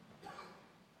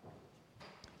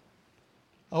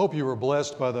I hope you were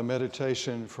blessed by the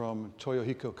meditation from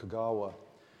Toyohiko Kagawa.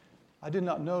 I did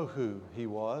not know who he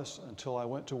was until I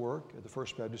went to work at the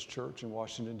First Baptist Church in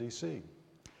Washington, D.C.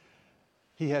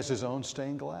 He has his own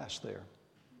stained glass there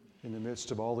in the midst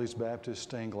of all these Baptist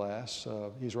stained glass.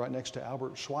 He's right next to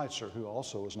Albert Schweitzer, who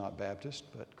also is not Baptist,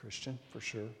 but Christian for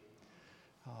sure.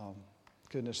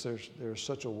 Goodness, there's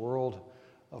such a world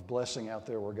of blessing out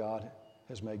there where God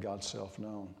has made God's self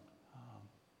known.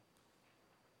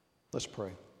 Let's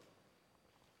pray.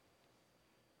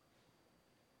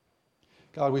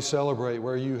 God, we celebrate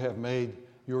where you have made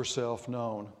yourself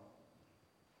known.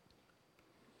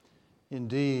 In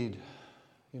deed,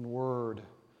 in word,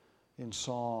 in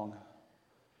song,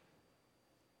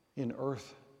 in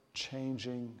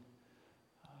earth-changing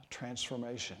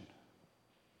transformation,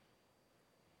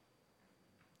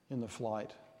 in the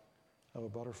flight of a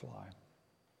butterfly.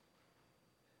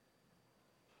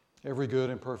 Every good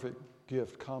and perfect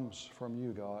gift comes from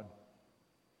you, God.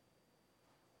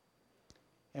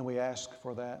 And we ask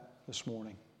for that this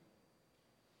morning.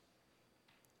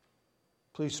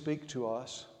 Please speak to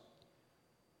us.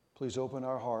 Please open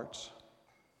our hearts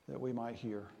that we might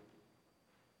hear.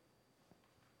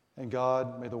 And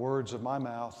God, may the words of my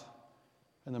mouth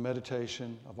and the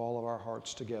meditation of all of our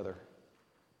hearts together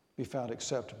be found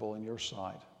acceptable in your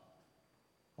sight,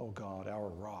 O God, our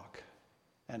rock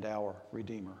and our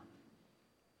Redeemer.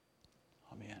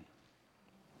 Amen.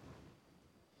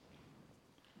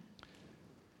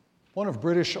 One of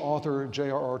British author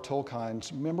J.R.R.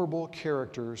 Tolkien's memorable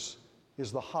characters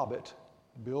is the hobbit,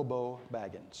 Bilbo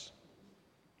Baggins.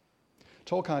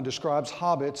 Tolkien describes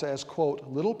hobbits as, quote,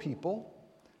 little people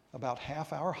about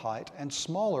half our height and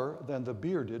smaller than the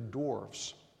bearded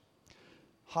dwarves.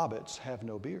 Hobbits have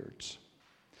no beards.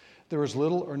 There is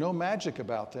little or no magic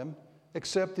about them,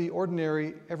 except the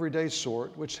ordinary, everyday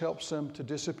sort, which helps them to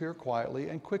disappear quietly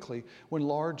and quickly when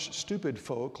large, stupid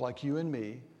folk like you and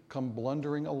me come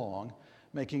blundering along,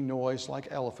 making noise like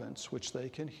elephants, which they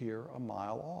can hear a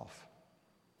mile off.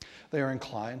 They are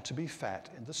inclined to be fat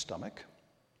in the stomach.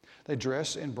 They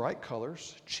dress in bright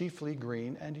colors, chiefly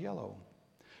green and yellow.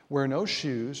 Wear no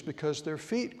shoes because their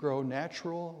feet grow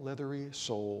natural, leathery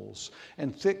soles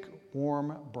and thick,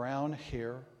 warm, brown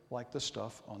hair like the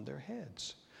stuff on their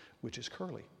heads, which is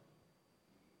curly.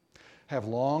 Have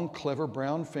long, clever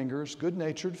brown fingers,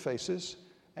 good-natured faces,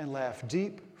 and laugh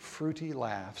deep, fruity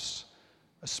laughs,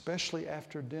 especially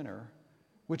after dinner,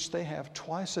 which they have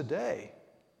twice a day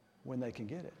when they can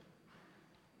get it.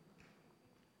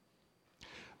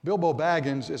 Bilbo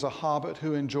Baggins is a hobbit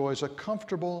who enjoys a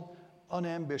comfortable,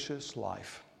 unambitious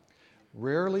life,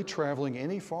 rarely traveling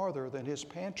any farther than his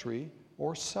pantry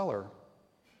or cellar.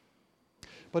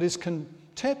 But his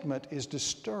contentment is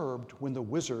disturbed when the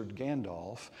wizard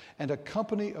Gandalf and a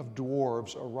company of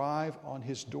dwarves arrive on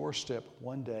his doorstep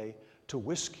one day to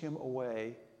whisk him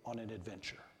away on an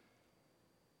adventure.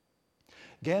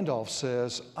 Gandalf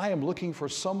says, I am looking for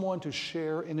someone to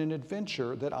share in an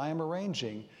adventure that I am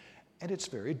arranging, and it's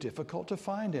very difficult to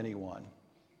find anyone.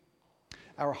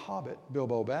 Our hobbit,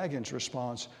 Bilbo Baggins,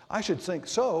 responds, I should think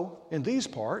so in these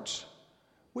parts.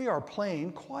 We are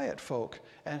plain, quiet folk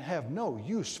and have no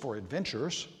use for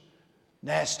adventures.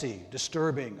 Nasty,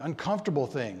 disturbing, uncomfortable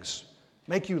things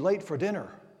make you late for dinner.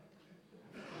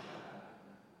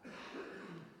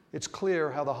 It's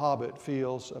clear how the hobbit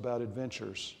feels about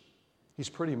adventures. He's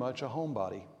pretty much a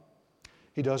homebody.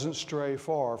 He doesn't stray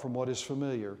far from what is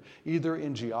familiar, either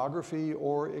in geography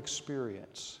or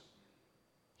experience.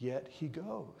 Yet he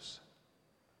goes.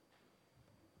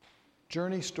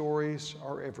 Journey stories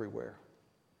are everywhere.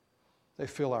 They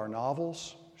fill our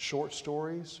novels, short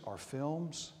stories, our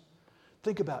films.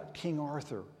 Think about King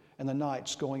Arthur and the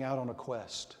knights going out on a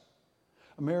quest.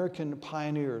 American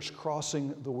pioneers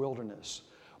crossing the wilderness.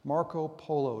 Marco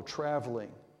Polo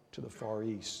traveling to the Far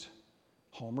East.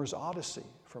 Homer's Odyssey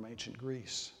from ancient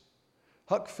Greece.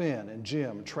 Huck Finn and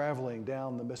Jim traveling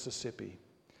down the Mississippi.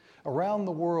 Around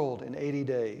the world in 80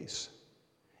 days.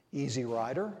 Easy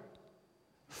Rider.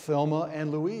 Thelma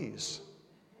and Louise.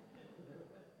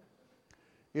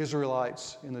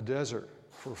 Israelites in the desert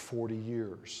for 40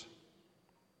 years.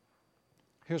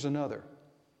 Here's another.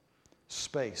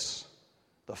 Space,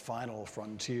 the final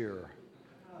frontier.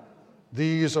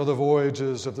 These are the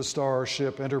voyages of the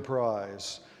Starship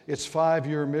Enterprise. Its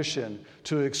 5-year mission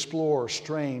to explore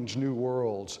strange new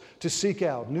worlds, to seek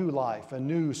out new life and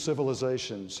new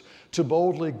civilizations, to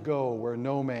boldly go where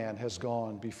no man has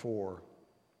gone before.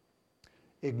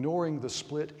 Ignoring the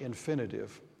split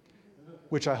infinitive,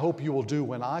 which I hope you will do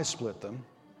when I split them.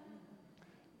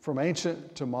 From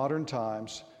ancient to modern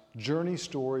times, journey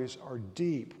stories are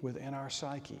deep within our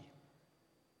psyche.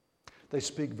 They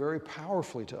speak very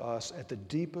powerfully to us at the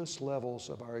deepest levels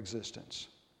of our existence.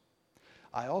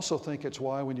 I also think it's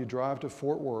why when you drive to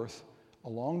Fort Worth,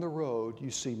 along the road,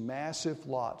 you see massive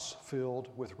lots filled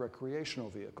with recreational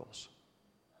vehicles.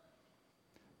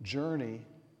 Journey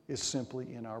is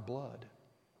simply in our blood.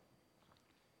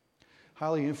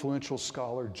 Highly influential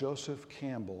scholar Joseph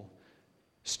Campbell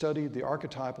studied the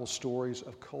archetypal stories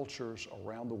of cultures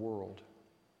around the world.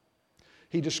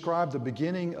 He described the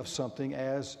beginning of something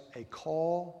as a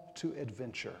call to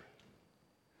adventure.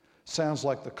 Sounds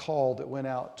like the call that went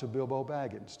out to Bilbo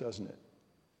Baggins, doesn't it?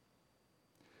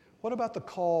 What about the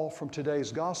call from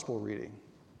today's gospel reading?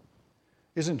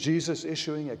 Isn't Jesus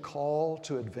issuing a call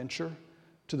to adventure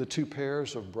to the two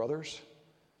pairs of brothers,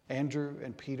 Andrew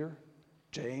and Peter,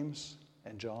 James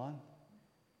and John?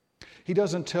 He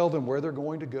doesn't tell them where they're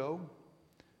going to go,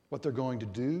 what they're going to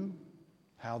do,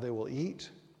 how they will eat,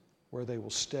 where they will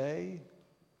stay,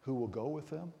 who will go with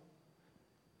them.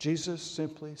 Jesus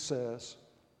simply says,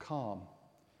 "Come,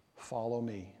 follow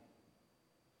me."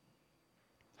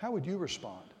 How would you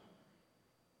respond?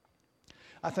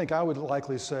 I think I would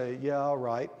likely say, yeah, all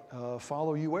right,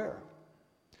 follow you where?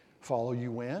 Follow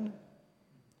you when?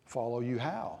 Follow you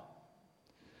how?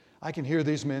 I can hear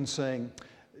these men saying,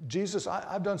 Jesus,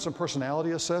 I've done some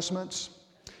personality assessments,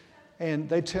 and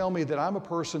they tell me that I'm a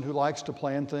person who likes to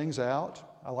plan things out.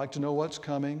 I like to know what's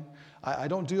coming. I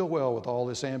don't deal well with all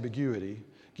this ambiguity.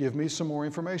 Give me some more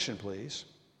information, please.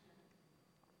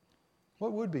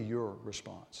 What would be your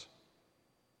response?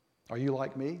 Are you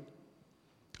like me?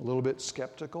 A little bit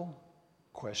skeptical,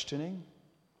 questioning?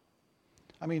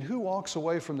 I mean, who walks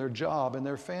away from their job and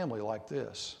their family like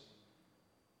this?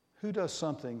 Who does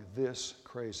something this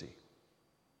crazy?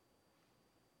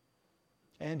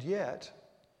 And yet,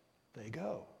 they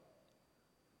go.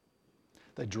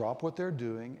 They drop what they're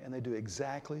doing and they do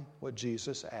exactly what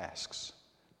Jesus asks.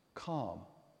 Come,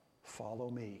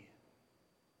 follow me.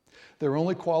 Their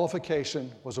only qualification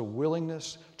was a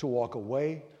willingness to walk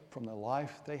away from the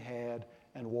life they had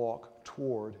and walk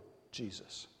toward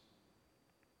Jesus.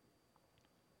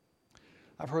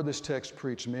 I've heard this text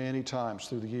preached many times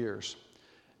through the years,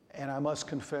 and I must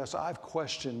confess I've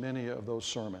questioned many of those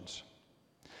sermons.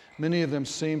 Many of them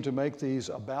seem to make these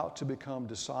about to become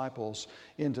disciples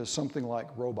into something like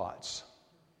robots.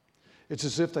 It's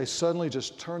as if they suddenly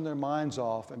just turn their minds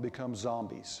off and become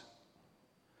zombies.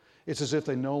 It's as if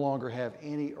they no longer have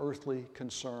any earthly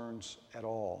concerns at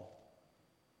all.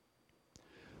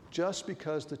 Just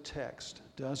because the text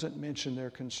doesn't mention their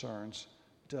concerns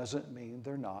doesn't mean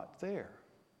they're not there.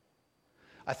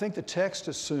 I think the text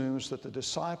assumes that the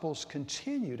disciples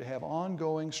continue to have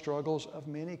ongoing struggles of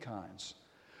many kinds,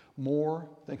 more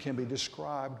than can be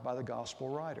described by the gospel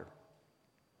writer.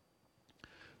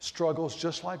 Struggles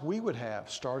just like we would have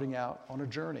starting out on a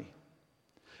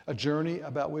journey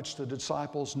about which the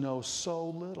disciples know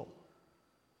so little.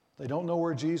 They don't know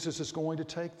where Jesus is going to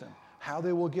take them, how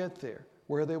they will get there,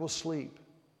 where they will sleep,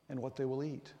 and what they will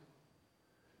eat.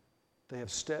 They have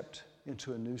stepped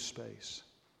into a new space.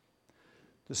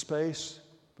 The space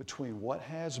between what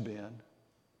has been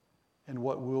and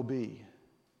what will be,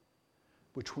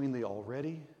 between the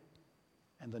already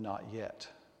and the not yet.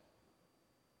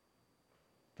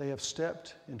 They have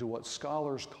stepped into what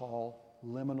scholars call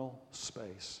liminal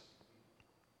space.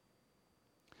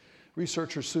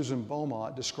 Researcher Susan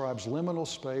Beaumont describes liminal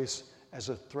space as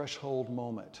a threshold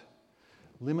moment.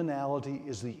 Liminality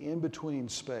is the in-between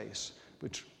space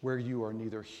where you are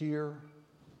neither here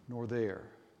nor there.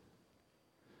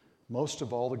 Most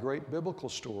of all the great biblical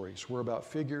stories were about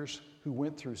figures who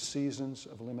went through seasons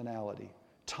of liminality,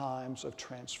 times of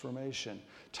transformation,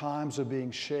 times of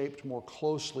being shaped more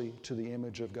closely to the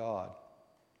image of God.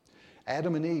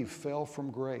 Adam and Eve fell from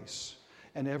grace,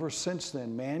 and ever since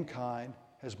then, mankind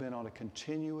has been on a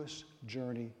continuous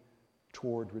journey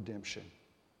toward redemption.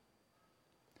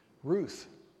 Ruth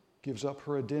gives up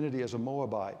her identity as a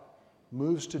Moabite,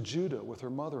 moves to Judah with her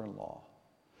mother-in-law,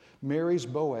 marries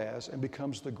Boaz, and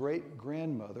becomes the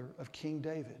great-grandmother of King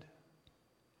David.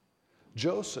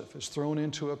 Joseph is thrown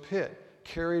into a pit,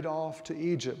 carried off to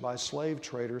Egypt by slave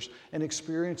traders, and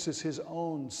experiences his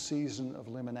own season of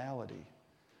liminality,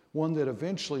 one that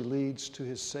eventually leads to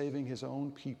his saving his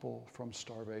own people from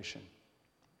starvation.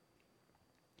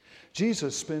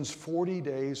 Jesus spends 40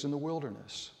 days in the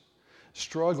wilderness,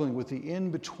 struggling with the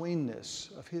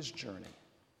in-betweenness of his journey.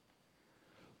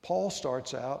 Paul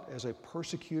starts out as a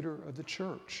persecutor of the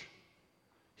church.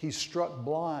 He's struck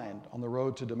blind on the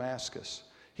road to Damascus.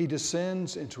 He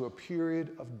descends into a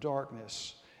period of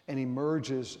darkness and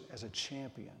emerges as a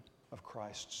champion of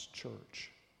Christ's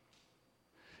church.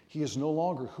 He is no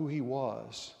longer who he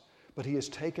was, but he has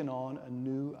taken on a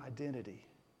new identity.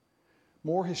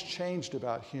 More has changed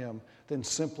about him than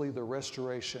simply the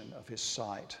restoration of his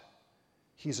sight.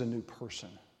 He's a new person.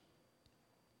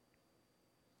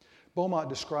 Beaumont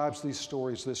describes these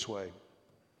stories this way.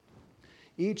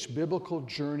 Each biblical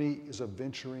journey is a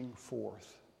venturing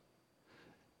forth.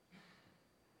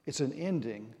 It's an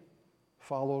ending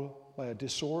followed by a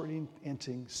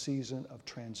disorienting season of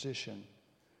transition,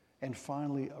 and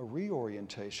finally a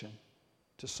reorientation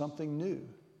to something new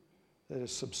that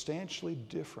is substantially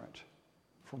different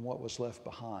from what was left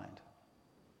behind.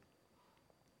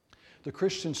 The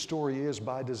Christian story is,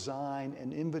 by design,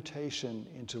 an invitation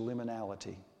into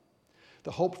liminality.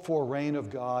 The hoped-for reign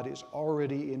of God is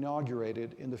already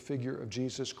inaugurated in the figure of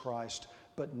Jesus Christ,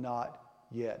 but not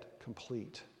yet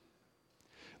complete.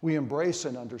 We embrace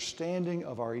an understanding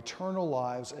of our eternal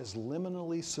lives as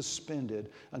liminally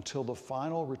suspended until the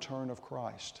final return of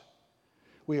Christ.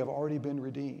 We have already been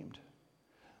redeemed,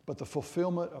 but the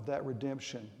fulfillment of that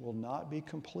redemption will not be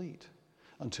complete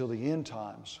until the end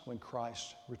times when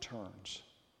Christ returns.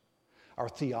 Our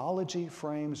theology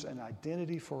frames an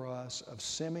identity for us of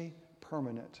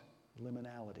semi-permanent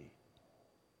liminality.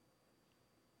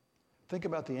 Think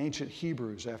about the ancient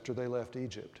Hebrews after they left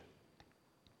Egypt.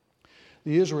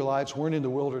 The Israelites weren't in the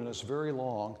wilderness very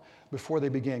long before they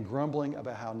began grumbling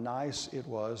about how nice it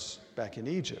was back in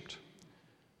Egypt,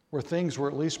 where things were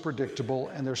at least predictable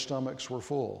and their stomachs were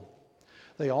full.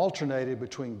 They alternated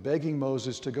between begging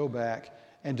Moses to go back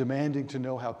and demanding to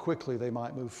know how quickly they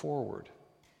might move forward.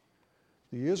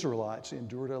 The Israelites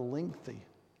endured a lengthy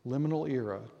liminal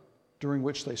era during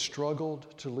which they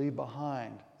struggled to leave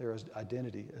behind their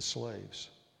identity as slaves.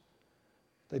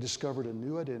 They discovered a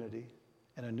new identity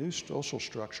and a new social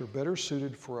structure better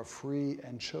suited for a free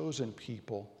and chosen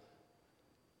people.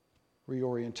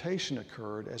 Reorientation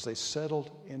occurred as they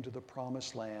settled into the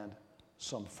promised land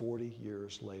some 40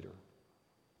 years later.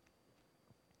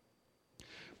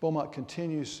 Beaumont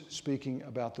continues speaking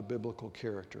about the biblical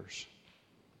characters.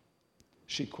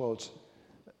 She quotes,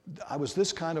 "I was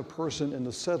this kind of person in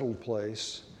the settled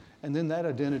place, and then that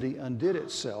identity undid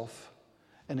itself,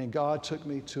 and then God took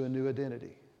me to a new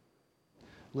identity.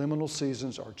 Liminal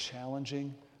seasons are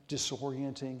challenging,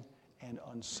 disorienting, and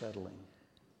unsettling."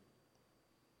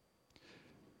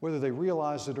 Whether they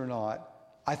realized it or not,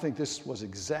 I think this was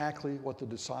exactly what the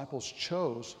disciples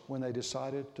chose when they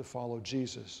decided to follow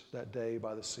Jesus that day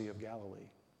by the Sea of Galilee.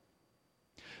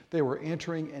 They were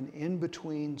entering an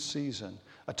in-between season,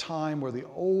 a time where the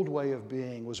old way of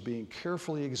being was being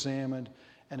carefully examined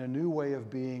and a new way of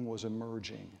being was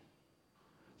emerging.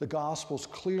 The Gospels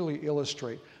clearly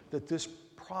illustrate that this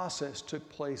process took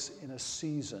place in a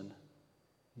season,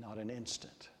 not an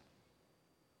instant.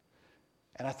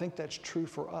 And I think that's true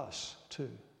for us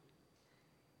too.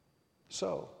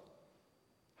 So,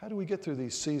 how do we get through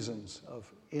these seasons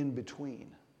of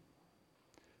in-between?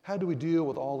 How do we deal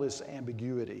with all this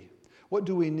ambiguity? What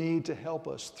do we need to help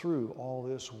us through all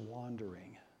this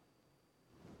wandering?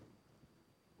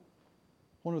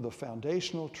 One of the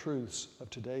foundational truths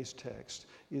of today's text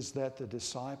is that the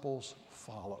disciples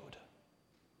followed.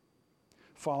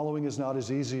 Following is not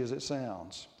as easy as it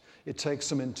sounds. It takes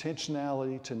some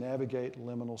intentionality to navigate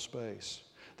liminal space,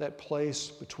 that place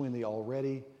between the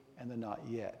already and the not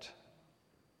yet.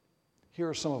 Here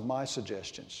are some of my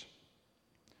suggestions.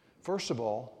 First of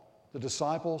all, the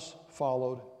disciples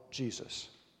followed Jesus.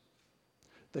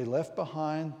 They left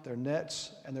behind their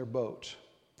nets and their boat.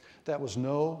 That was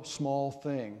no small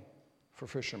thing for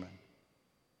fishermen.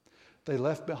 They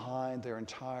left behind their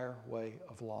entire way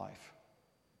of life.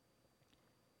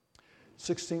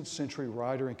 16th century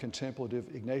writer and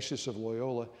contemplative Ignatius of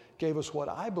Loyola gave us what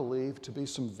I believe to be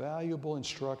some valuable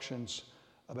instructions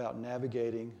about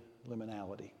navigating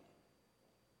liminality.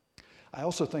 I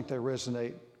also think they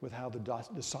resonate with how the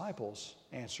disciples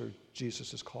answered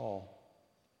Jesus' call.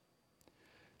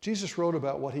 Ignatius wrote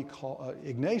about what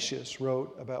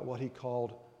he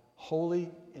called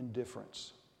holy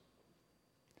indifference.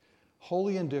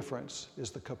 Holy indifference is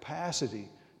the capacity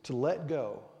to let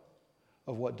go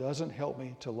of what doesn't help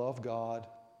me to love God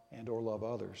and or love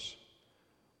others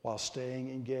while staying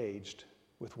engaged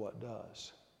with what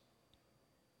does.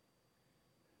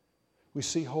 We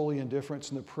see holy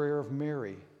indifference in the prayer of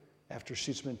Mary after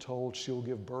she's been told she'll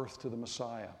give birth to the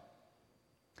Messiah.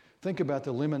 Think about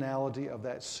the liminality of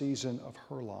that season of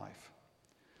her life.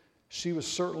 She was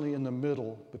certainly in the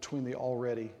middle between the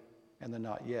already and the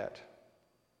not yet.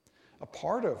 A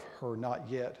part of her not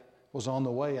yet was on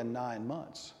the way in 9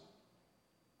 months.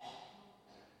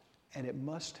 And it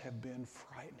must have been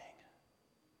frightening.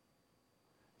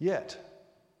 Yet,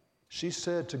 she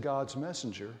said to God's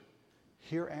messenger,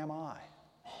 "Here am I.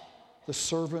 the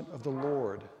servant of the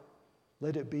Lord.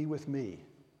 Let it be with me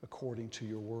according to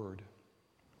your word.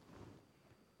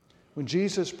 When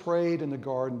Jesus prayed in the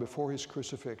garden before his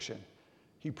crucifixion,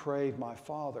 he prayed, my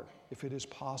Father, if it is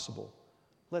possible,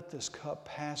 let this cup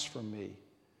pass from me,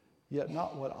 yet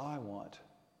not what I want,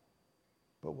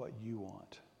 but what you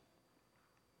want.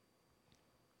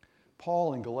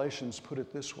 Paul in Galatians put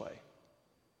it this way,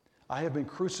 I have been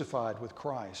crucified with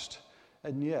Christ,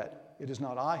 and yet it is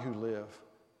not I who live,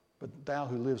 but thou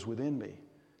who lives within me.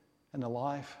 And the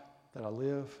life that I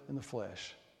live in the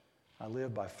flesh, I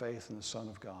live by faith in the Son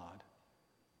of God,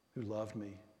 who loved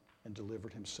me and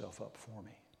delivered himself up for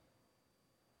me.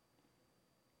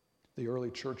 The early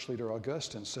church leader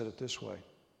Augustine said it this way,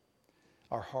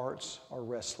 our hearts are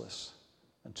restless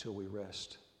until we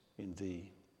rest in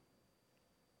thee.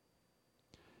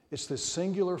 It's this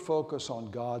singular focus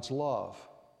on God's love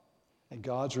and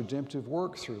God's redemptive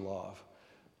work through love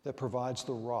that provides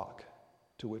the rock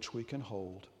to which we can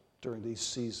hold during these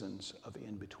seasons of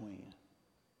in-between.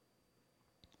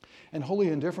 And holy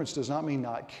indifference does not mean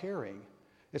not caring.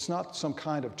 It's not some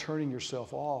kind of turning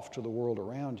yourself off to the world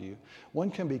around you.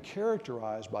 One can be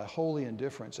characterized by holy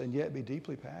indifference and yet be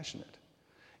deeply passionate.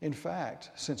 In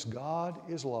fact, since God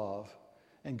is love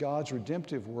and God's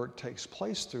redemptive work takes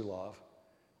place through love,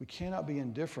 we cannot be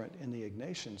indifferent in the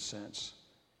Ignatian sense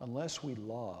unless we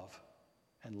love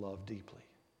and love deeply.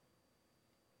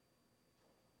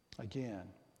 Again,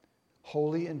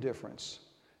 holy indifference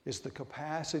is the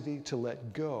capacity to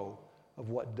let go of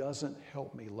what doesn't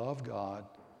help me love God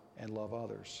and love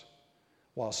others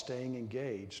while staying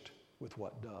engaged with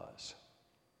what does.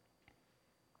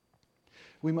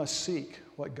 We must seek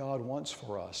what God wants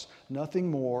for us, nothing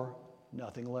more,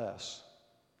 nothing less.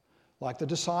 Like the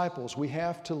disciples, we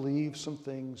have to leave some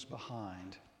things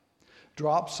behind,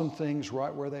 drop some things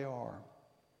right where they are,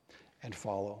 and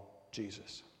follow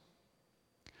Jesus.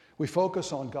 We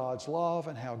focus on God's love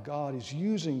and how God is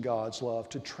using God's love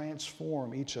to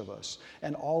transform each of us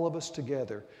and all of us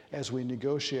together as we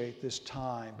negotiate this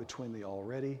time between the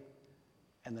already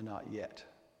and the not yet.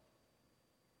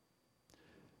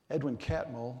 Edwin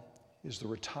Catmull is the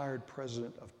retired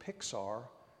president of Pixar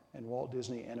and Walt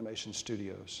Disney Animation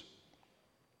Studios.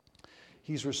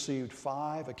 He's received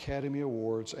 5 Academy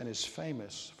Awards and is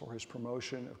famous for his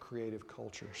promotion of creative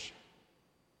cultures.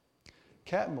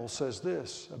 Catmull says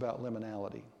this about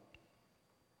liminality.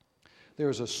 There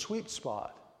is a sweet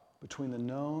spot between the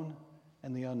known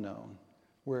and the unknown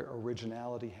where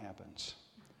originality happens.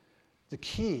 The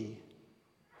key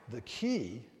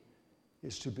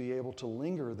is to be able to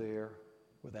linger there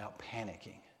without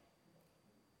panicking.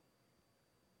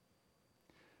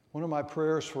 One of my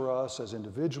prayers for us as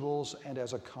individuals and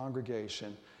as a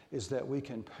congregation is that we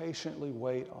can patiently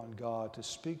wait on God to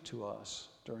speak to us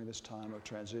during this time of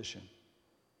transition.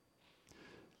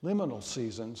 Liminal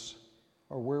seasons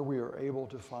are where we are able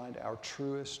to find our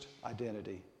truest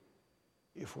identity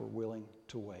if we're willing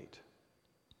to wait.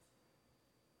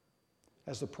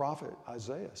 As the prophet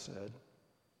Isaiah said,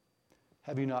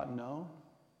 have you not known?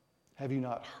 Have you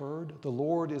not heard? The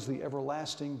Lord is the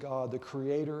everlasting God, the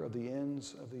creator of the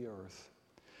ends of the earth.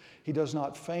 He does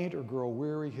not faint or grow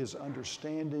weary. His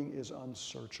understanding is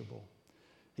unsearchable.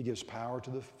 He gives power to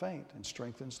the faint and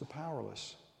strengthens the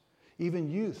powerless. Even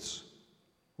youths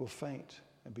will faint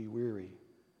and be weary,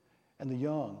 and the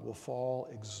young will fall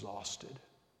exhausted.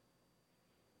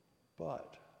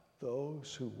 But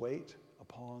those who wait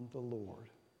upon the Lord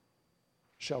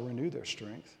shall renew their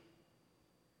strength.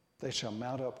 They shall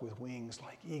mount up with wings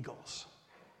like eagles.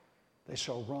 They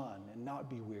shall run and not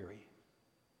be weary.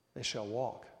 They shall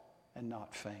walk and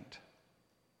not faint.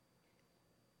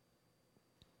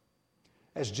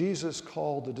 As Jesus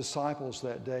called the disciples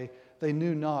that day, they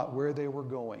knew not where they were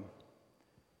going.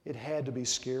 It had to be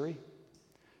scary,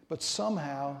 but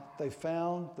somehow they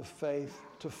found the faith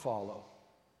to follow.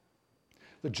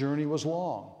 The journey was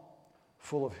long,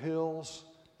 full of hills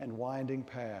and winding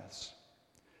paths.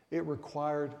 It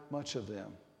required much of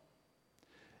them.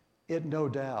 It no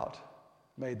doubt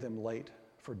made them late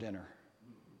for dinner.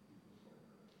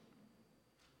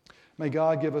 May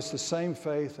God give us the same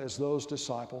faith as those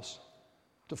disciples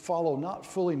to follow, not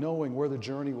fully knowing where the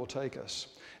journey will take us.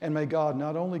 And may God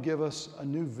not only give us a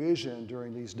new vision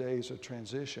during these days of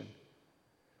transition,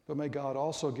 but may God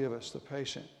also give us the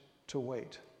patience to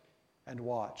wait and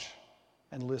watch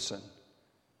and listen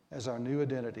as our new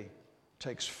identity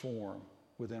takes form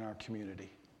within our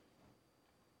community.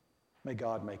 May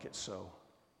God make it so.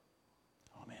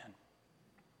 Amen.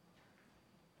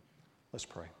 Let's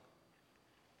pray.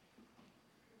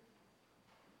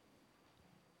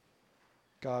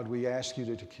 God, we ask you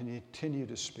to continue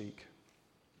to speak.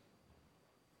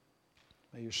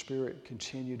 May your Spirit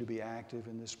continue to be active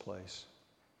in this place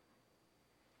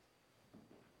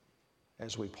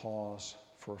as we pause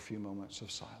for a few moments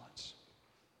of silence.